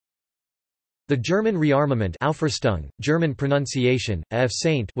The German rearmament Aufrüstung, German pronunciation,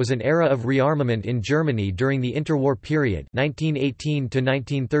 was an era of rearmament in Germany during the interwar period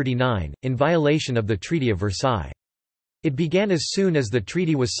 1918–1939, in violation of the Treaty of Versailles. It began as soon as the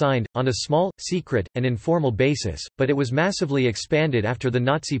treaty was signed, on a small, secret, and informal basis, but it was massively expanded after the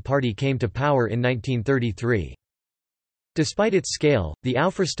Nazi Party came to power in 1933. Despite its scale, the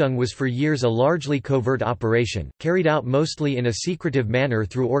Aufrüstung was for years a largely covert operation, carried out mostly in a secretive manner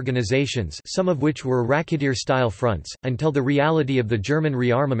through organizations, some of which were racketeer-style fronts, until the reality of the German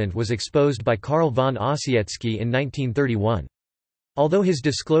rearmament was exposed by Karl von Ossietzky in 1931. Although his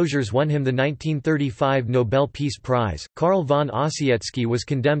disclosures won him the 1935 Nobel Peace Prize, Karl von Ossietzky was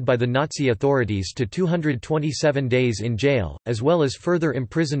condemned by the Nazi authorities to 227 days in jail, as well as further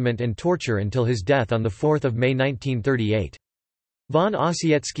imprisonment and torture until his death on 4 May 1938. Von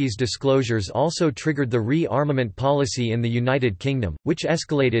Ossietzky's disclosures also triggered the re-armament policy in the United Kingdom, which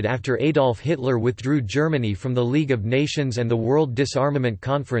escalated after Adolf Hitler withdrew Germany from the League of Nations and the World Disarmament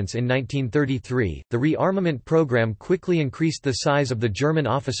Conference in 1933. The re-armament program quickly increased the size of the German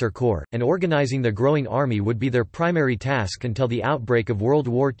officer corps, and organizing the growing army would be their primary task until the outbreak of World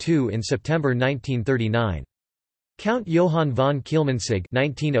War II in September 1939. Count Johann von Kielmansegg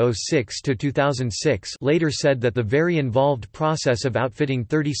 (1906–2006) later said that the very involved process of outfitting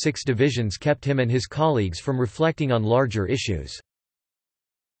 36 divisions kept him and his colleagues from reflecting on larger issues.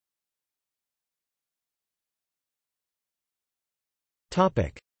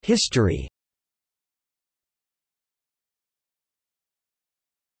 Topic: History.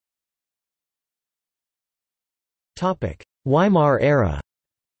 Topic: Weimar era.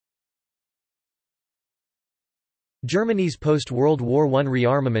 Germany's post-World War I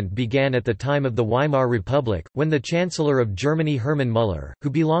rearmament began at the time of the Weimar Republic, when the Chancellor of Germany Hermann Müller, who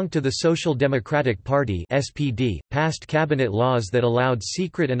belonged to the Social Democratic Party (SPD), passed cabinet laws that allowed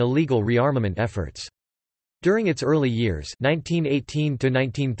secret and illegal rearmament efforts. During its early years 1918 to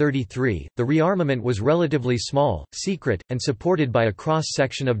 1933, the rearmament was relatively small, secret, and supported by a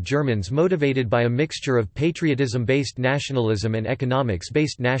cross-section of Germans motivated by a mixture of patriotism-based nationalism and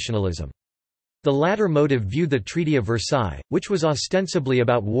economics-based nationalism. The latter motive viewed the Treaty of Versailles, which was ostensibly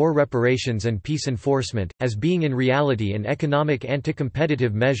about war reparations and peace enforcement, as being in reality an economic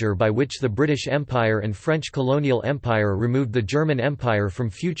anti-competitive measure by which the British Empire and French colonial empire removed the German Empire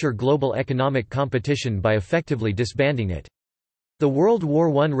from future global economic competition by effectively disbanding it. The World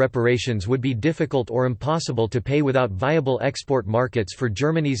War I reparations would be difficult or impossible to pay without viable export markets for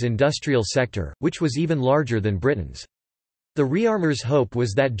Germany's industrial sector, which was even larger than Britain's. The rearmers' hope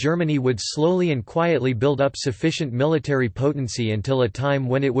was that Germany would slowly and quietly build up sufficient military potency until a time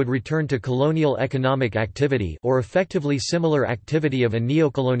when it would return to colonial economic activity or effectively similar activity of a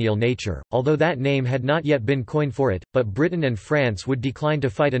neocolonial nature, although that name had not yet been coined for it, but Britain and France would decline to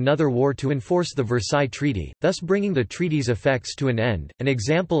fight another war to enforce the Versailles Treaty, thus bringing the treaty's effects to an end. An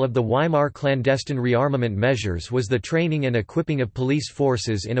example of the Weimar clandestine rearmament measures was the training and equipping of police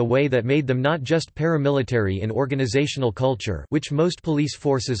forces in a way that made them not just paramilitary in organizational culture, which most police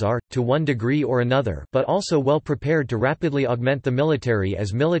forces are, to one degree or another, but also well prepared to rapidly augment the military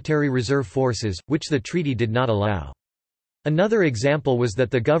as military reserve forces, which the treaty did not allow. Another example was that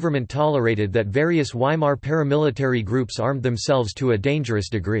the government tolerated that various Weimar paramilitary groups armed themselves to a dangerous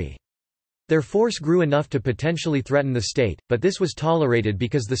degree. Their force grew enough to potentially threaten the state, but this was tolerated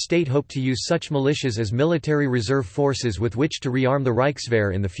because the state hoped to use such militias as military reserve forces with which to rearm the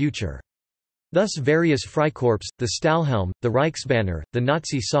Reichswehr in the future. Thus various Freikorps, the Stahlhelm, the Reichsbanner, the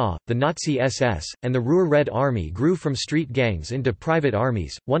Nazi SA, the Nazi SS, and the Ruhr Red Army grew from street gangs into private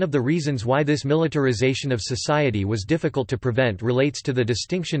armies. One of the reasons why this militarization of society was difficult to prevent relates to the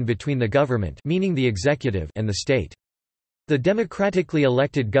distinction between the government, meaning the executive, and the state. The democratically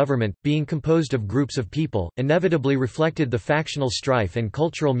elected government, being composed of groups of people, inevitably reflected the factional strife and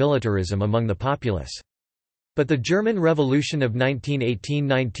cultural militarism among the populace. But the German Revolution of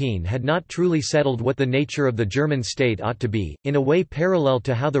 1918–19 had not truly settled what the nature of the German state ought to be, in a way parallel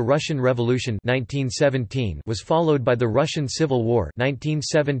to how the Russian Revolution 1917 was followed by the Russian Civil War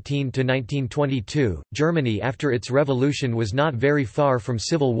 1917–1922. Germany after its revolution was not very far from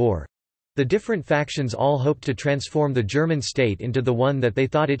civil war. The different factions all hoped to transform the German state into the one that they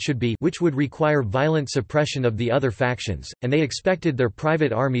thought it should be, which would require violent suppression of the other factions, and they expected their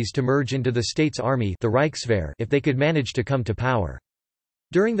private armies to merge into the state's army, the Reichswehr, if they could manage to come to power.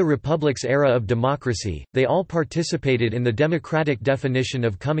 During the Republic's era of democracy, they all participated in the democratic definition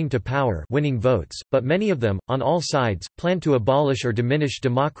of coming to power, winning votes, but many of them, on all sides, planned to abolish or diminish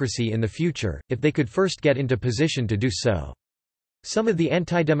democracy in the future, if they could first get into position to do so. Some of the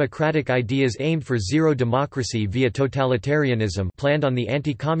anti-democratic ideas aimed for zero democracy via totalitarianism planned on the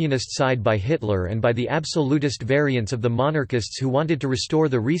anti-communist side by Hitler and by the absolutist variants of the monarchists who wanted to restore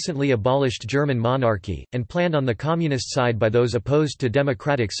the recently abolished German monarchy, and planned on the communist side by those opposed to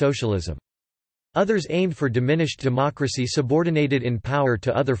democratic socialism. Others aimed for diminished democracy subordinated in power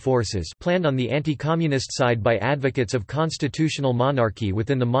to other forces planned on the anti-communist side by advocates of constitutional monarchy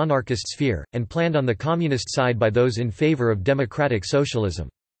within the monarchist sphere, and planned on the communist side by those in favor of democratic socialism.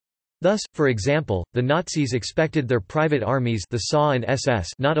 Thus, for example, the Nazis expected their private armies, the SA and SS,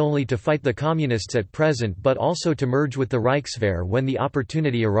 not only to fight the communists at present but also to merge with the Reichswehr when the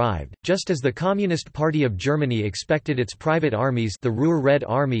opportunity arrived, just as the Communist Party of Germany expected its private armies, the Ruhr Red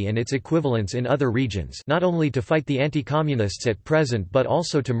Army and its equivalents in other regions, not only to fight the anti-communists at present but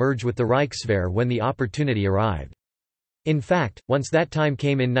also to merge with the Reichswehr when the opportunity arrived. In fact, once that time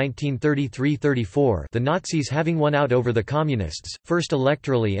came in 1933–34, the Nazis having won out over the Communists, first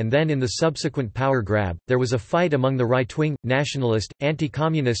electorally and then in the subsequent power grab, there was a fight among the right-wing, nationalist,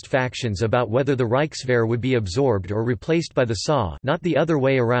 anti-communist factions about whether the Reichswehr would be absorbed or replaced by the SA, not the other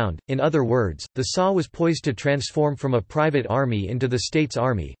way around. In other words, the SA was poised to transform from a private army into the state's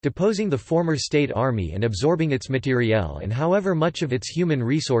army, deposing the former state army and absorbing its materiel and however much of its human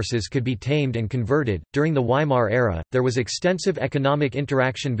resources could be tamed and converted. During the Weimar era, there was extensive economic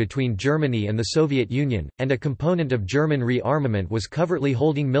interaction between Germany and the Soviet Union, and a component of German rearmament was covertly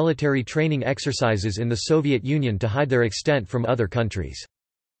holding military training exercises in the Soviet Union to hide their extent from other countries.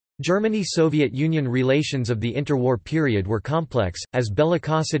 Germany–Soviet Union relations of the interwar period were complex, as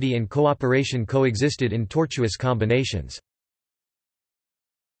bellicosity and cooperation coexisted in tortuous combinations.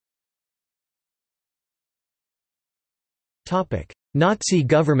 Nazi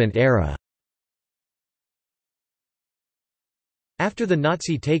government era. After the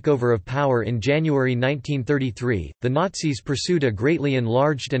Nazi takeover of power in January 1933, the Nazis pursued a greatly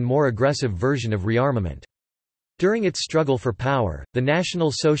enlarged and more aggressive version of rearmament. During its struggle for power, the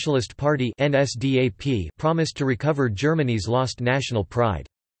National Socialist Party (NSDAP) promised to recover Germany's lost national pride.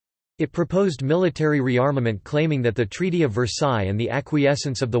 It proposed military rearmament, claiming that the Treaty of Versailles and the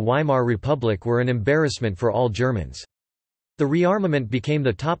acquiescence of the Weimar Republic were an embarrassment for all Germans. The rearmament became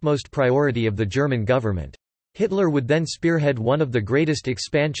the topmost priority of the German government. Hitler would then spearhead one of the greatest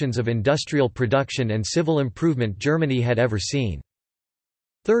expansions of industrial production and civil improvement Germany had ever seen.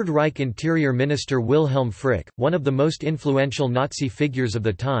 Third Reich Interior Minister Wilhelm Frick, one of the most influential Nazi figures of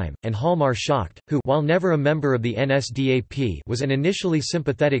the time, and Hjalmar Schacht, who, while never a member of the NSDAP, was an initially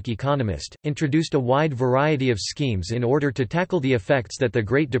sympathetic economist, introduced a wide variety of schemes in order to tackle the effects that the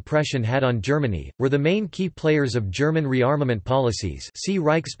Great Depression had on Germany, were the main key players of German rearmament policies. See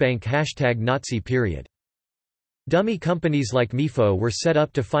Reichsbank #Nazi period. Dummy companies like MIFO were set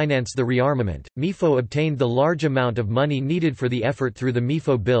up to finance the rearmament. MIFO obtained the large amount of money needed for the effort through the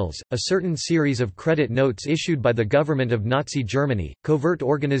MIFO bills, a certain series of credit notes issued by the government of Nazi Germany. Covert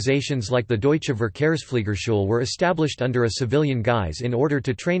organizations like the Deutsche Verkehrsfliegerschule were established under a civilian guise in order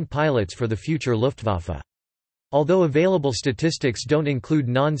to train pilots for the future Luftwaffe. Although available statistics don't include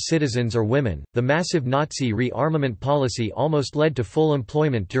non-citizens or women, the massive Nazi rearmament policy almost led to full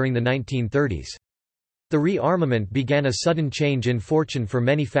employment during the 1930s. The rearmament began a sudden change in fortune for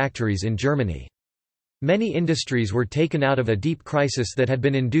many factories in Germany. Many industries were taken out of a deep crisis that had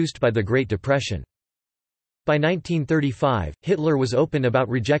been induced by the Great Depression. By 1935, Hitler was open about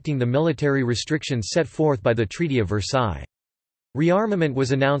rejecting the military restrictions set forth by the Treaty of Versailles. Rearmament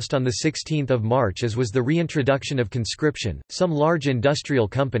was announced on 16 March, as was the reintroduction of conscription. Some large industrial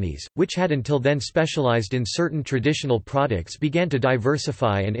companies, which had until then specialized in certain traditional products, began to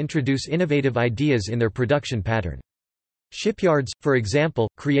diversify and introduce innovative ideas in their production pattern. Shipyards, for example,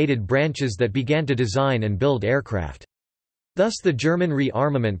 created branches that began to design and build aircraft. Thus the German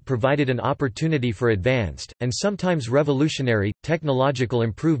rearmament provided an opportunity for advanced, and sometimes revolutionary, technological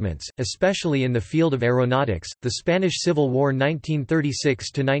improvements, especially in the field of aeronautics. The Spanish Civil War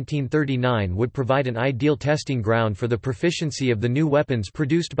 1936–1939 would provide an ideal testing ground for the proficiency of the new weapons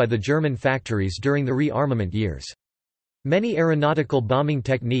produced by the German factories during the rearmament years. Many aeronautical bombing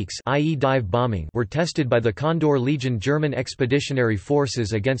techniques, i.e. dive bombing, were tested by the Condor Legion German expeditionary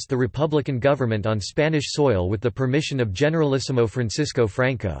forces against the Republican government on Spanish soil with the permission of Generalissimo Francisco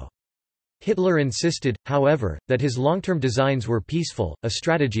Franco. Hitler insisted, however, that his long-term designs were peaceful, a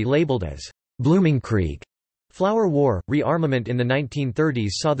strategy labeled as Blumenkrieg. Flower War. Rearmament in the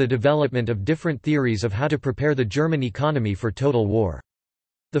 1930s saw the development of different theories of how to prepare the German economy for total war.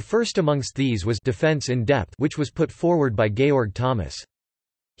 The first amongst these was defense in depth, which was put forward by Georg Thomas.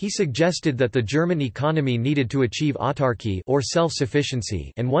 He suggested that the German economy needed to achieve autarky or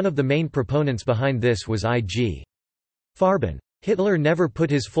self-sufficiency, and one of the main proponents behind this was I.G. Farben. Hitler never put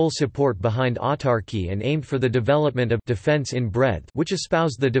his full support behind autarky and aimed for the development of defense in breadth, which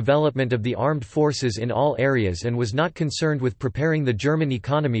espoused the development of the armed forces in all areas and was not concerned with preparing the German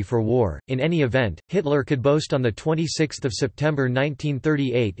economy for war. In any event, Hitler could boast on 26 September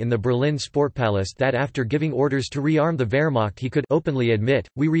 1938 in the Berlin Sportpalast that after giving orders to rearm the Wehrmacht he could openly admit,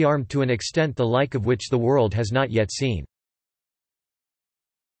 "We rearmed to an extent the like of which the world has not yet seen."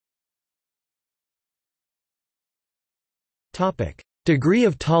 Degree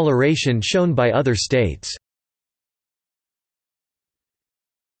of toleration shown by other states.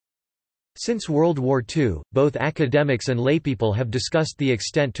 Since World War II, both academics and laypeople have discussed the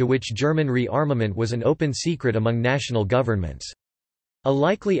extent to which German rearmament was an open secret among national governments. A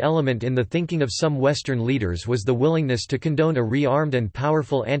likely element in the thinking of some Western leaders was the willingness to condone a rearmed and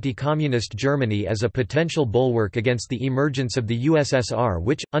powerful anti-communist Germany as a potential bulwark against the emergence of the USSR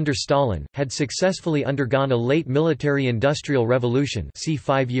which, under Stalin, had successfully undergone a late military-industrial revolution. See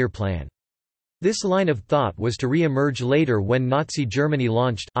Five-Year Plan. This line of thought was to re-emerge later when Nazi Germany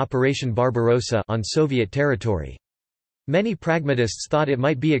launched Operation Barbarossa on Soviet territory. Many pragmatists thought it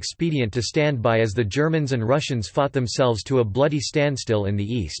might be expedient to stand by as the Germans and Russians fought themselves to a bloody standstill in the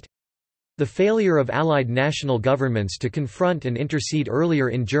East. The failure of Allied national governments to confront and intercede earlier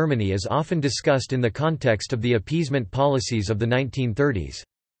in Germany is often discussed in the context of the appeasement policies of the 1930s.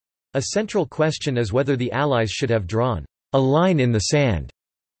 A central question is whether the Allies should have drawn a line in the sand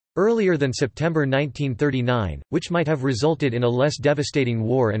earlier than September 1939, which might have resulted in a less devastating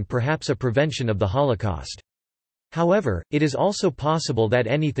war and perhaps a prevention of the Holocaust. However, it is also possible that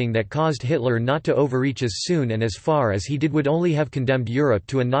anything that caused Hitler not to overreach as soon and as far as he did would only have condemned Europe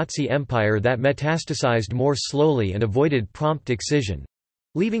to a Nazi empire that metastasized more slowly and avoided prompt excision,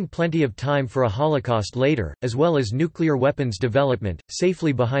 leaving plenty of time for a Holocaust later, as well as nuclear weapons development,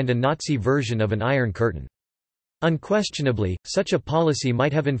 safely behind a Nazi version of an Iron Curtain. Unquestionably, such a policy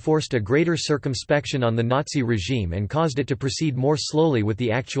might have enforced a greater circumspection on the Nazi regime and caused it to proceed more slowly with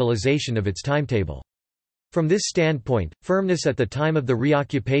the actualization of its timetable. From this standpoint, firmness at the time of the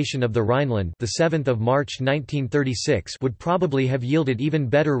reoccupation of the Rhineland, the 7th of March 1936, would probably have yielded even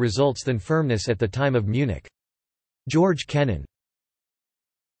better results than firmness at the time of Munich. George Kennan.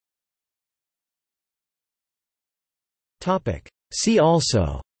 Topic: See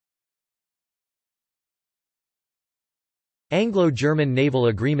also: Anglo-German Naval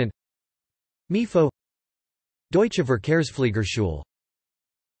Agreement, MIFO, Deutsche Verkehrsfliegerschule,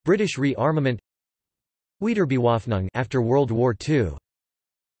 British rearmament, Wiederbewaffnung after World War II.